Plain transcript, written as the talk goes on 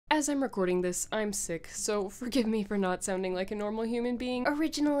As I'm recording this, I'm sick, so forgive me for not sounding like a normal human being.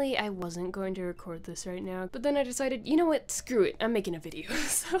 Originally, I wasn't going to record this right now, but then I decided, you know what, screw it, I'm making a video.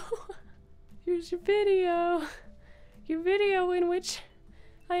 So, here's your video. Your video in which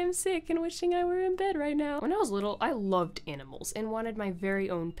I am sick and wishing I were in bed right now. When I was little, I loved animals and wanted my very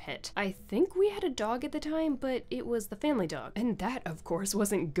own pet. I think we had a dog at the time, but it was the family dog. And that, of course,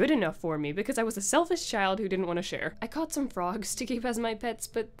 wasn't good enough for me because I was a selfish child who didn't want to share. I caught some frogs to keep as my pets,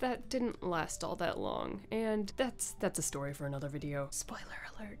 but that didn't last all that long. And that's a story for another video. Spoiler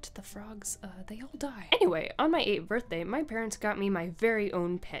alert, the frogs, they all die. Anyway, on my 8th birthday, my parents got me my very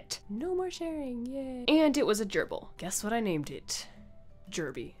own pet. No more sharing, yay. And it was a gerbil. Guess what I named it?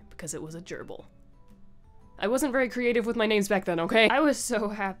 Gerbil, because it was a gerbil. I wasn't very creative with my names back then, okay? I was so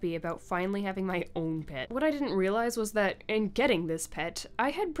happy about finally having my own pet. What I didn't realize was that in getting this pet,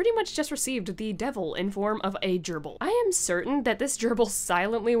 I had pretty much just received the devil in form of a gerbil. I am certain that this gerbil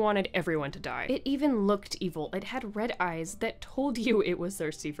silently wanted everyone to die. It even looked evil. It had red eyes that told you it was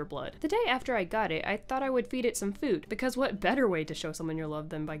thirsty for blood. The day after I got it, I thought I would feed it some food, because what better way to show someone your love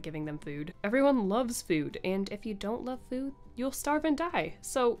than by giving them food? Everyone loves food, and if you don't love food, you'll starve and die.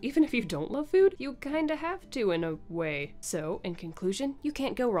 So even if you don't love food, you kinda have to in a way. So in conclusion, you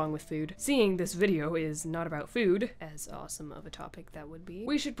can't go wrong with food. Seeing this video is not about food, as awesome of a topic that would be,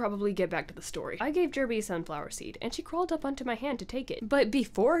 we should probably get back to the story. I gave Gerbil a sunflower seed, and she crawled up onto my hand to take it. But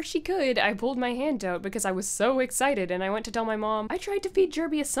before she could, I pulled my hand out because I was so excited and I went to tell my mom, I tried to feed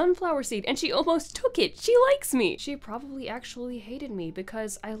Gerbil a sunflower seed and she almost took it. She likes me. She probably actually hated me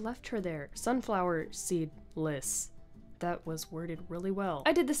because I left her there, sunflower seedless. That was worded really well.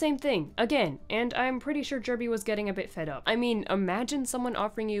 I did the same thing, again, and I'm pretty sure Gerbil was getting a bit fed up. I mean, imagine someone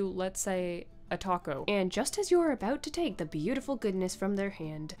offering you, let's say, a taco, and just as you're about to take the beautiful goodness from their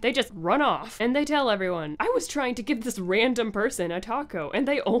hand, they just run off, and they tell everyone, I was trying to give this random person a taco, and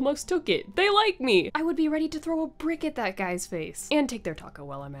they almost took it. They like me! I would be ready to throw a brick at that guy's face, and take their taco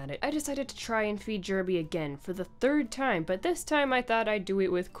while I'm at it. I decided to try and feed Gerbil again for the 3rd time, but this time I thought I'd do it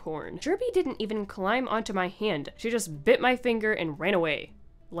with corn. Gerbil didn't even climb onto my hand. She just bit my finger and ran away.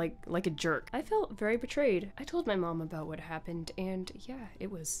 Like a jerk. I felt very betrayed. I told my mom about what happened, and yeah,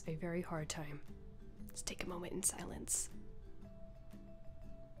 it was a very hard time. Let's take a moment in silence.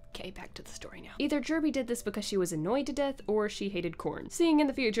 Okay, back to the story now. Either Gerbil did this because she was annoyed to death, or she hated corn. Seeing in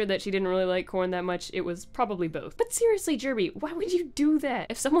the future that she didn't really like corn that much, it was probably both. But seriously, Gerbil, why would you do that?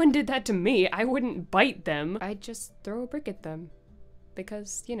 If someone did that to me, I wouldn't bite them. I'd just throw a brick at them.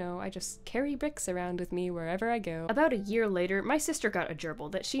 Because, you know, I just carry bricks around with me wherever I go. About a year later, my sister got a gerbil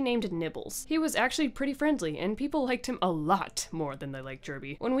that she named Nibbles. He was actually pretty friendly, and people liked him a lot more than they liked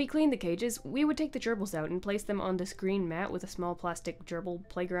Gerbil. When we cleaned the cages, we would take the gerbils out and place them on this green mat with a small plastic gerbil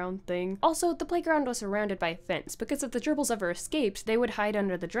playground thing. Also, the playground was surrounded by a fence, because if the gerbils ever escaped, they would hide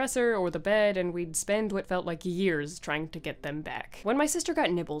under the dresser or the bed, and we'd spend what felt like years trying to get them back. When my sister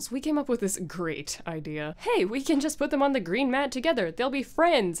got Nibbles, we came up with this great idea. Hey, we can just put them on the green mat together. They'll be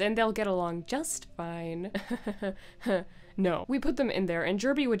friends and they'll get along just fine. No, we put them in there and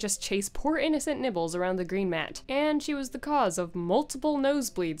Gerbil would just chase poor innocent Nibbles around the green mat. And she was the cause of multiple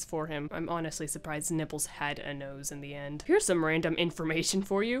nosebleeds for him. I'm honestly surprised Nibbles had a nose in the end. Here's some random information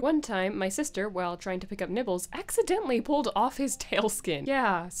for you. One time, my sister, while trying to pick up Nibbles, accidentally pulled off his tail skin.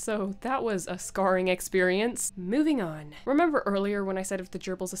 Yeah, so that was a scarring experience. Moving on. Remember earlier when I said if the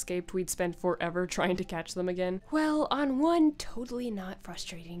gerbils escaped, we'd spend forever trying to catch them again? Well, on one totally not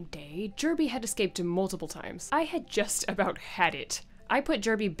frustrating day, Gerbil had escaped multiple times. I had just about had it. I put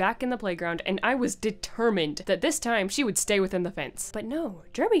Gerbil back in the playground and I was determined that this time she would stay within the fence. But no,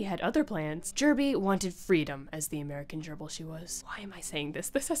 Gerbil had other plans. Gerbil wanted freedom as the American gerbil she was. Why am I saying this?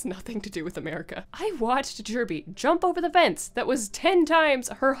 This has nothing to do with America. I watched Gerbil jump over the fence that was 10 times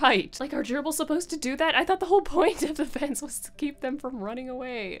her height. Like, are gerbils supposed to do that? I thought the whole point of the fence was to keep them from running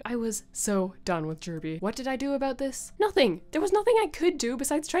away. I was so done with Gerbil. What did I do about this? Nothing. There was nothing I could do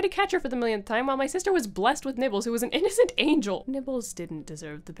besides try to catch her for the millionth time while my sister was blessed with Nibbles, who was an innocent angel. Nibbles didn't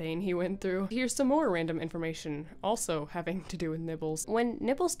deserve the pain he went through. Here's some more random information, also having to do with Nibbles. When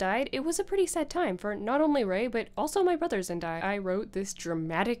Nibbles died, it was a pretty sad time for not only Ray, but also my brothers and I. I wrote this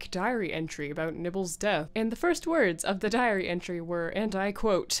dramatic diary entry about Nibbles' death, and the first words of the diary entry were, and I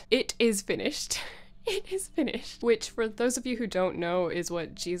quote, "It is finished." It is finished. Which, for those of you who don't know, is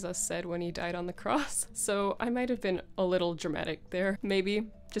what Jesus said when he died on the cross. So I might have been a little dramatic there, maybe.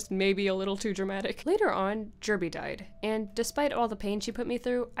 Just maybe a little too dramatic. Later on, Gerbil died, and despite all the pain she put me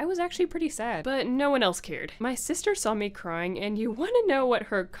through, I was actually pretty sad, but no one else cared. My sister saw me crying, and you want to know what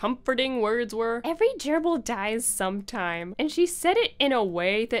her comforting words were? Every gerbil dies sometime, and she said it in a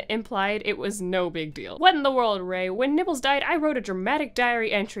way that implied it was no big deal. What in the world, Ray? When Nibbles died, I wrote a dramatic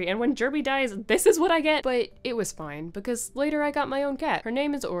diary entry, and when Gerbil dies, this is what I get? But it was fine, because later I got my own cat. Her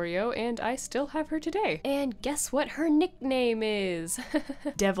name is Oreo, and I still have her today. And guess what her nickname is?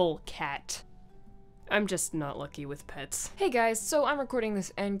 Devil Cat. I'm just not lucky with pets. Hey guys, so I'm recording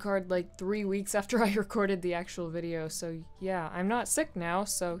this end card like 3 weeks after I recorded the actual video, so yeah, I'm not sick now,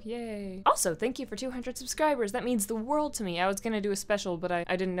 so yay. Also, thank you for 200 subscribers. That means the world to me. I was gonna do a special, but I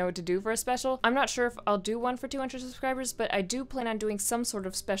didn't know what to do for a special. I'm not sure if I'll do one for 200 subscribers, but I do plan on doing some sort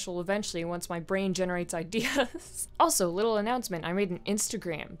of special eventually once my brain generates ideas. Also, little announcement, I made an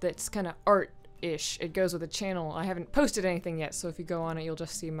Instagram that's kind of art-ish. It goes with a channel. I haven't posted anything yet, so if you go on it, you'll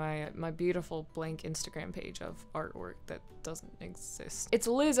just see my beautiful blank Instagram page of artwork that doesn't exist. It's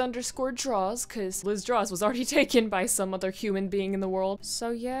Liz_draws, because Liz Draws was already taken by some other human being in the world.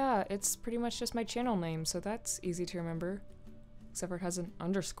 So yeah, it's pretty much just my channel name, so that's easy to remember. Except for it has an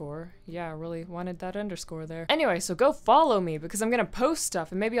underscore. Yeah, I really wanted that underscore there. Anyway, so go follow me because I'm gonna post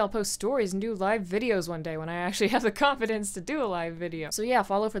stuff, and maybe I'll post stories and do live videos one day when I actually have the confidence to do a live video. So yeah,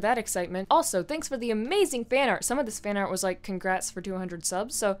 follow for that excitement. Also, thanks for the amazing fan art. Some of this fan art was like, congrats for 200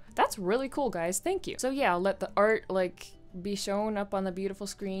 subs, so that's really cool, guys. Thank you. So yeah, I'll let the art like be shown up on the beautiful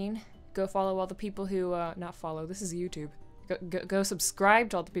screen. Go follow all the people who, not follow, this is YouTube. Go subscribe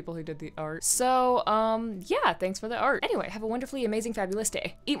to all the people who did the art. So, yeah, thanks for the art. Anyway, have a wonderfully amazing, fabulous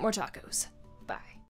day. Eat more tacos.